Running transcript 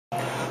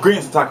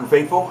Greetings, Otaku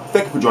Faithful.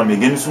 Thank you for joining me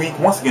again this week.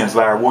 Once again, it's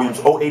Larry Williams,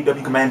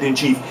 OAW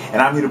Commander-in-Chief,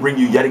 and I'm here to bring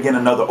you yet again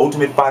another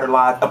Ultimate Fighter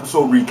Live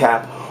episode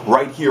recap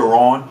right here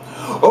on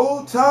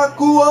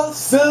Otaku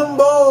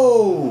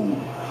Assemble!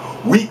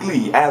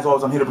 Weekly, as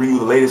always, I'm here to bring you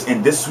the latest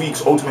in this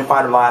week's Ultimate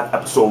Fighter Live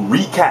episode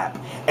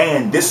recap.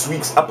 And this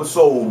week's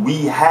episode,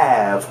 we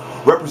have,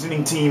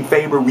 representing Team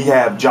Faber, we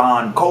have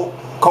John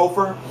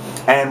Cofer,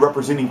 and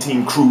representing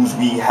Team Cruz,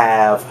 we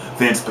have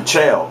Vinc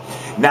Pichel.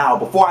 Now,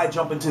 before I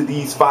jump into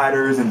these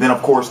fighters, and then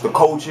of course the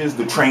coaches,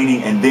 the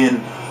training, and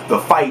then the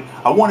fight,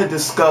 I want to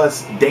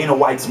discuss Dana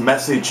White's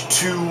message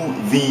to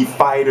the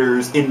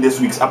fighters in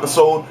this week's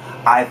episode.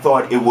 I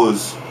thought that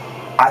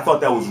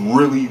was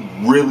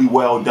really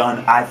well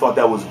done. I thought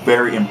that was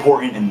very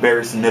important and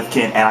very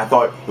significant, and I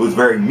thought it was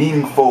very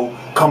meaningful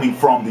coming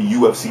from the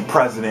UFC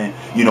president,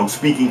 you know,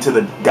 speaking to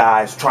the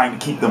guys, trying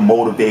to keep them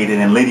motivated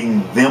and letting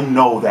them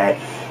know that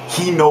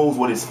he knows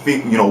what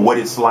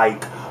it's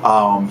like.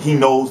 He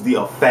knows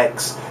the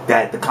effects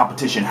that the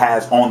competition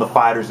has on the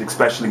fighters,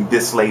 especially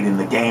this late in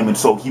the game, and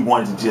so he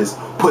wanted to just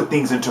put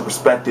things into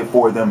perspective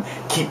for them,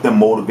 keep them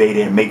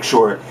motivated, and make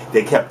sure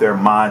they kept their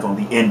minds on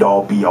the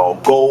end-all be-all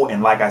goal.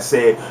 And like I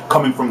said,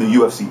 coming from the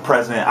UFC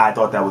president, I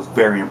thought that was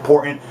very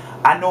important.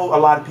 I know a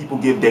lot of people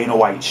give Dana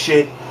White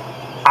shit.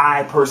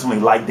 I personally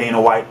like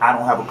Dana White. I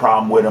don't have a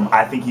problem with him.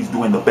 I think he's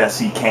doing the best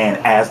he can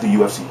as the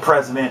UFC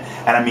president.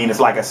 And I mean, it's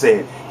like I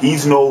said,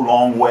 he's no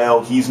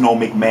Longwell, he's no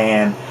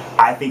McMahon.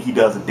 I think he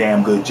does a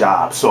damn good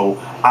job. So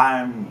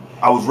I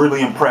was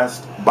really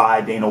impressed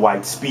by Dana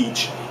White's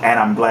speech, and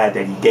I'm glad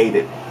that he gave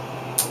it.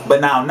 But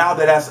now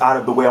that that's out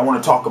of the way, I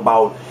want to talk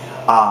about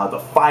the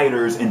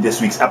fighters in this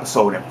week's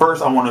episode. And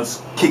first, I want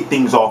to kick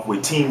things off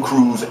with Team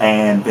Cruz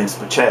and Vinc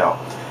Pichel.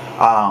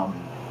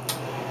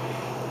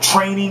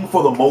 Training,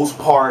 for the most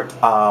part,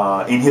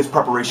 in his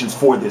preparations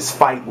for this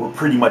fight, were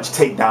pretty much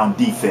takedown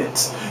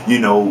defense. You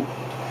know,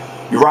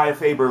 Uriah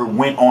Faber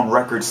went on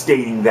record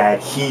stating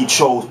that he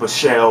chose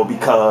Pichel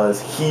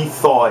because he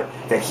thought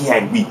that he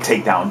had weak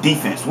takedown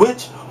defense,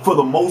 which, for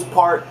the most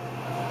part,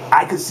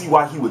 I could see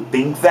why he would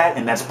think that,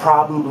 and that's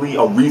probably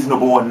a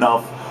reasonable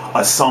enough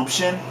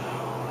assumption.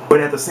 But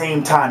at the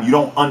same time, you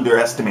don't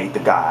underestimate the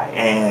guy,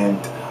 and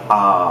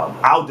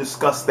I'll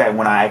discuss that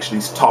when I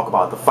actually talk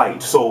about the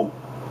fight. So,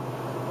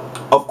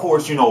 of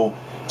course, you know,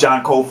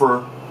 John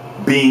Cofer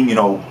being, you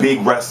know,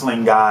 big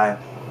wrestling guy,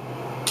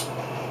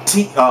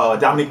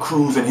 Dominic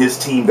Cruz and his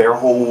team, their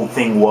whole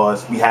thing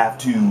was, we have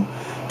to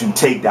do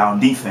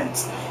takedown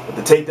defense. If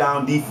the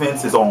takedown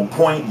defense is on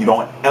point, you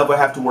don't ever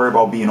have to worry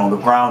about being on the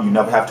ground. You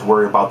never have to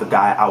worry about the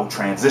guy out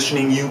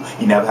transitioning you.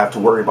 You never have to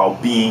worry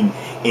about being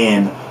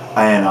in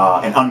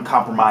an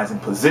uncompromising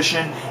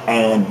position,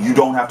 and you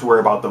don't have to worry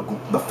about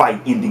the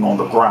fight ending on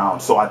the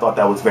ground. So I thought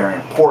that was very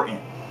important.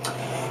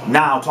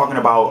 Now, talking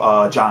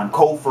about John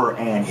Cofer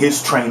and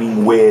his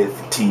training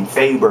with Team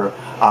Faber,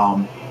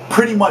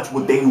 pretty much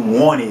what they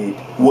wanted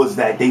was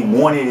that they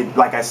wanted,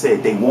 like I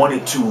said, they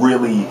wanted to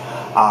really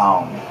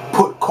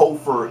put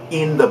Cofer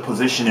in the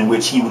position in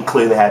which he would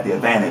clearly have the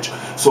advantage.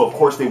 So, of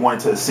course, they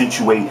wanted to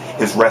accentuate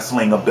his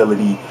wrestling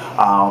ability.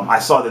 I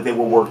saw that they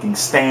were working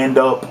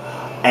stand-up,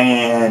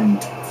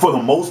 and for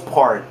the most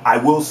part, I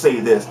will say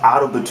this,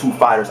 out of the two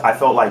fighters, I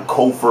felt like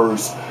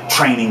Cofer's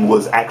training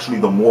was actually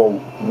the more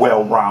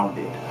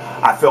well-rounded.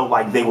 I felt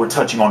like they were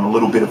touching on a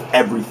little bit of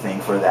everything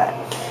for that.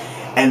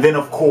 And then,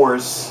 of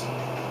course,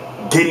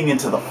 getting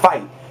into the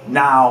fight.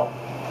 Now,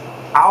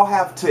 I'll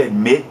have to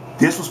admit,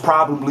 this was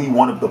probably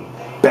one of the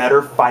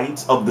better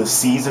fights of the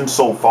season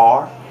so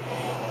far.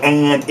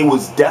 And it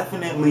was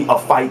definitely a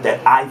fight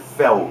that I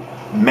felt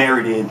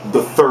merited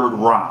the third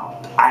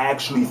round. I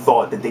actually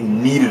thought that they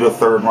needed a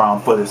third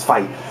round for this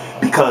fight,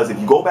 because if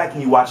you go back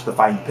and you watch the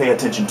fight, you pay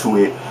attention to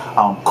it,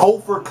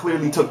 Cofer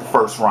clearly took the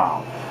first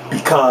round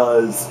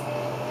because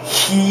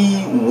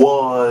he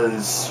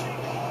was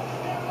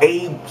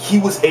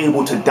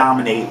able to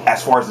dominate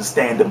as far as the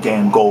stand-up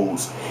game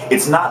goes.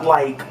 It's not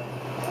like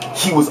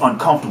he was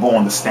uncomfortable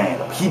on the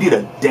stand-up. He did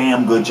a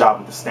damn good job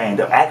with the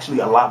stand-up, actually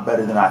a lot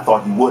better than I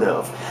thought he would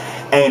have.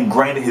 And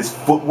granted, his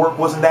footwork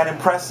wasn't that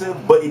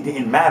impressive, but it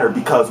didn't matter,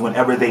 because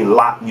whenever they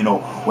locked, you know,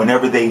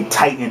 whenever they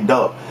tightened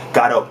up,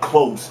 got up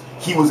close,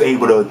 he was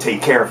able to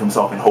take care of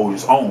himself and hold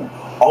his own.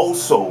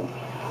 Also,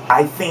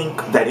 I think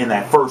that in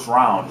that first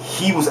round,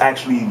 he was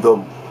actually the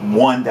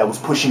one that was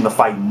pushing the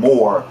fight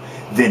more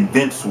than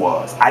Vince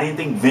was. I didn't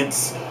think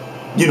Vince,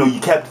 you know, you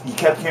kept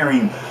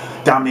hearing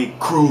Dominic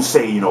Cruz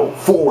say, you know,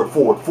 forward,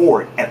 forward,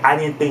 forward, and I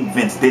didn't think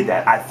Vince did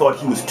that. I thought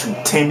he was too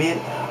timid.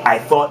 I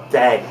thought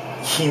that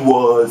he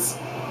was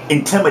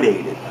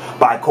intimidated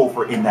by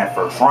Cofer in that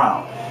first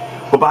round.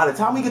 But by the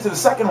time we get to the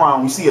second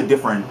round, we see a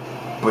different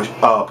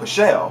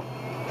Pichel.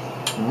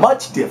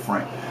 Much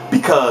different,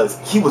 because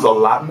he was a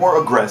lot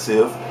more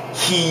aggressive.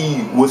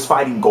 He was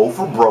fighting go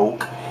for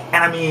broke.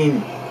 And I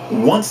mean,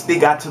 once they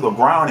got to the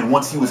ground and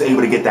once he was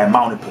able to get that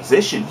mounted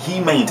position, he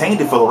maintained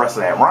it for the rest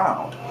of that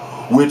round,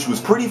 which was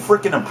pretty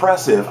freaking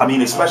impressive. I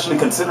mean, especially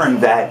considering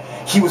that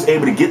he was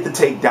able to get the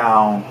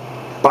takedown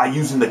by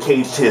using the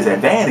cage to his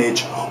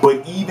advantage.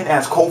 But even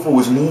as Cofer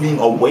was moving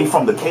away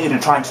from the cage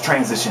and trying to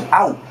transition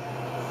out,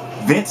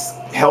 Vince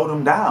held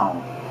him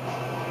down,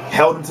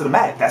 held him to the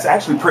mat. That's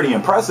actually pretty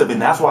impressive,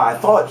 and that's why I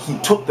thought he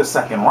took the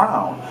second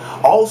round.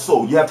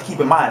 Also, you have to keep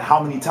in mind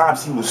how many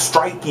times he was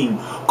striking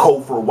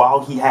Cofer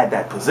while he had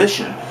that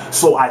position.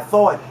 So I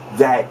thought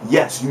that,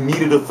 yes, you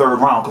needed a third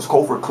round because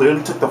Cofer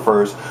clearly took the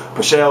first,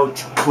 Pichel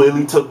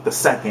clearly took the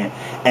second,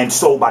 and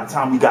so by the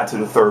time we got to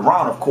the third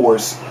round, of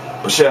course,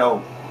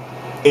 Pichel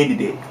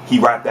ended it. He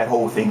wrapped that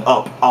whole thing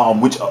up,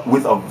 which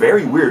with a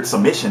very weird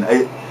submission.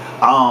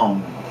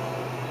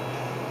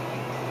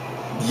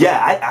 Yeah,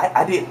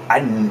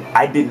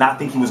 I did not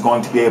think he was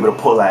going to be able to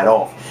pull that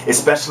off,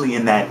 especially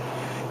in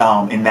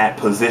that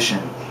position.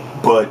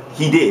 But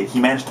he did. He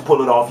managed to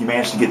pull it off. He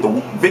managed to get the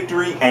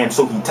victory, and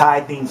so he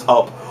tied things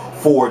up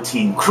for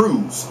Team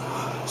Cruz,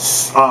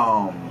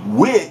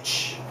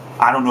 which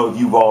I don't know if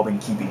you've all been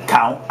keeping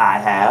count. I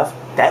have.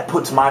 That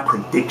puts my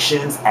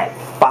predictions at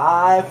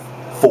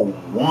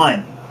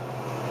 5-1.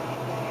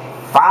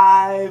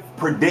 5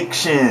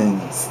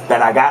 predictions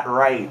that I got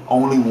right.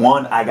 Only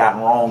 1 I got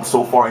wrong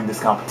so far in this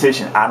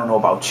competition. I don't know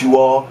about you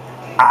all.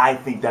 I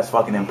think that's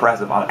fucking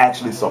impressive. I'm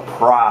actually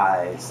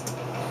surprised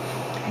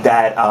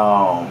that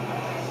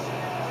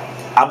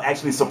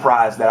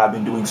I've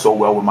been doing so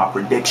well with my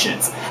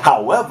predictions.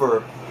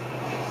 However,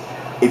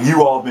 if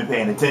you all have been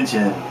paying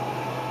attention,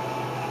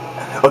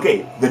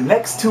 okay, the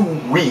next 2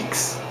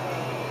 weeks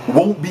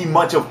won't be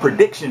much of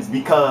predictions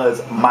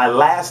because my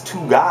last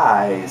 2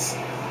 guys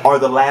are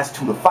the last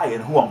 2 to fight.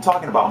 And who I'm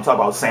talking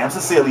about Sam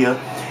Cecilia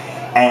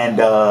and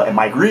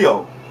Mike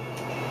Rio.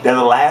 They're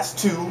the last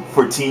 2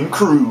 for Team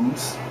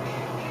Cruz.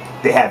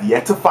 They have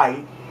yet to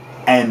fight,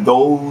 and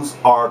those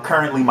are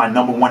currently my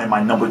number 1 and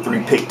my number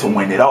 3 pick to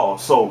win it all.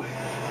 So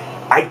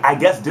I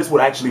guess this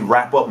would actually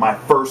wrap up my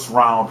first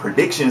round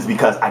predictions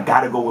because I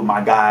gotta go with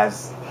my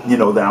guys, you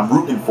know, that I'm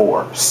rooting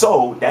for.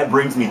 So that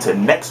brings me to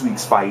next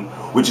week's fight,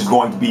 which is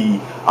going to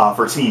be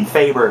for Team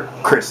Faber,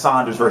 Chris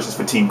Saunders versus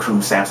for Team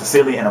Cruz, Sam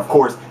Cecilia. And of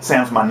course,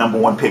 Sam's my number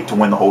 1 pick to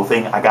win the whole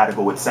thing. I got to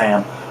go with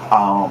Sam.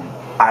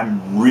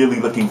 I'm really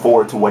looking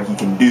forward to what he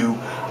can do.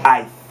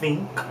 I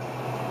think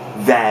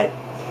that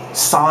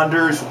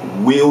Saunders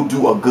will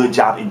do a good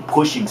job in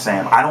pushing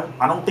Sam. I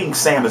don't think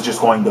Sam is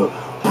just going to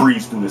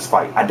breeze through this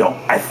fight. I don't.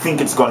 I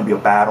think it's going to be a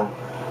battle.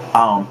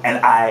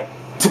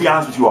 To be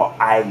honest with you all,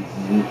 I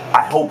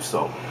hope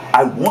so.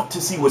 I want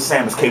to see what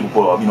Sam is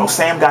capable of. You know,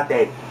 Sam got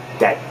that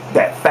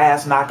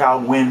fast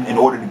knockout win in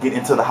order to get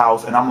into the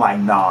house, and I'm like,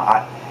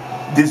 nah,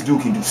 this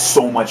dude can do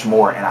so much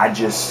more, and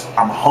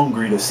I'm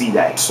hungry to see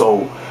that.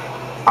 So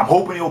I'm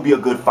hoping it will be a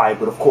good fight,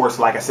 but of course,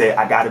 like I said,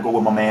 I got to go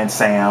with my man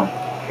Sam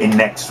in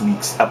next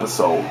week's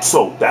episode.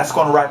 So that's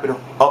going to wrap it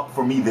up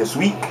for me this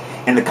week.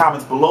 In the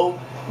comments below,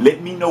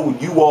 let me know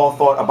what you all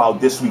thought about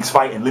this week's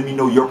fight, and let me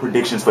know your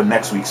predictions for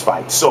next week's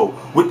fight. So,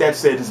 with that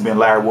said, this has been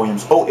Larry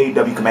Williams,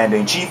 OAW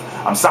Commander-in-Chief.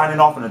 I'm signing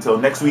off, and until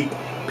next week,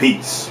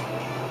 peace.